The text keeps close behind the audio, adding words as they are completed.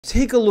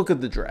Take a look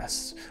at the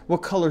dress. What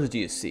colors do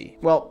you see?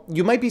 Well,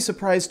 you might be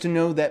surprised to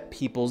know that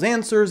people's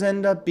answers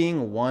end up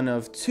being one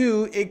of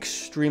two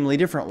extremely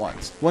different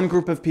ones. One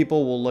group of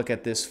people will look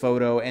at this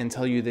photo and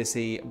tell you they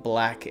see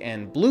black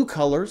and blue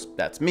colors,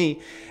 that's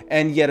me,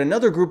 and yet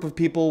another group of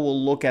people will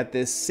look at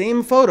this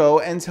same photo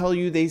and tell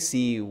you they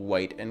see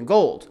white and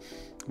gold.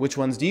 Which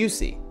ones do you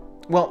see?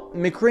 Well,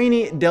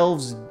 McCraney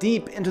delves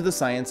deep into the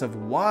science of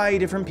why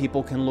different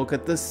people can look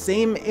at the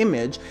same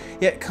image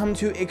yet come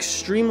to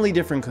extremely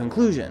different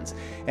conclusions.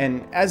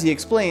 And as he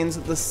explains,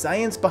 the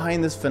science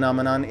behind this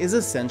phenomenon is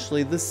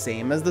essentially the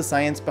same as the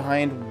science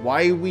behind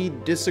why we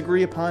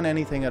disagree upon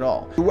anything at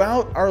all.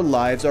 Throughout our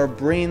lives, our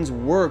brains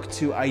work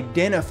to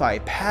identify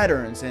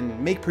patterns and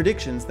make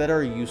predictions that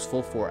are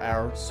useful for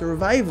our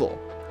survival.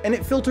 And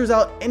it filters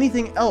out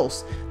anything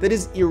else that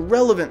is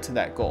irrelevant to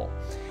that goal.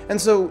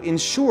 And so, in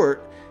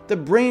short, the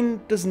brain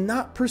does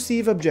not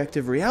perceive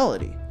objective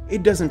reality.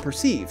 It doesn't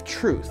perceive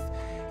truth.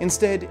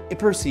 Instead, it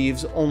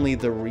perceives only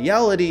the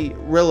reality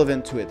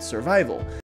relevant to its survival.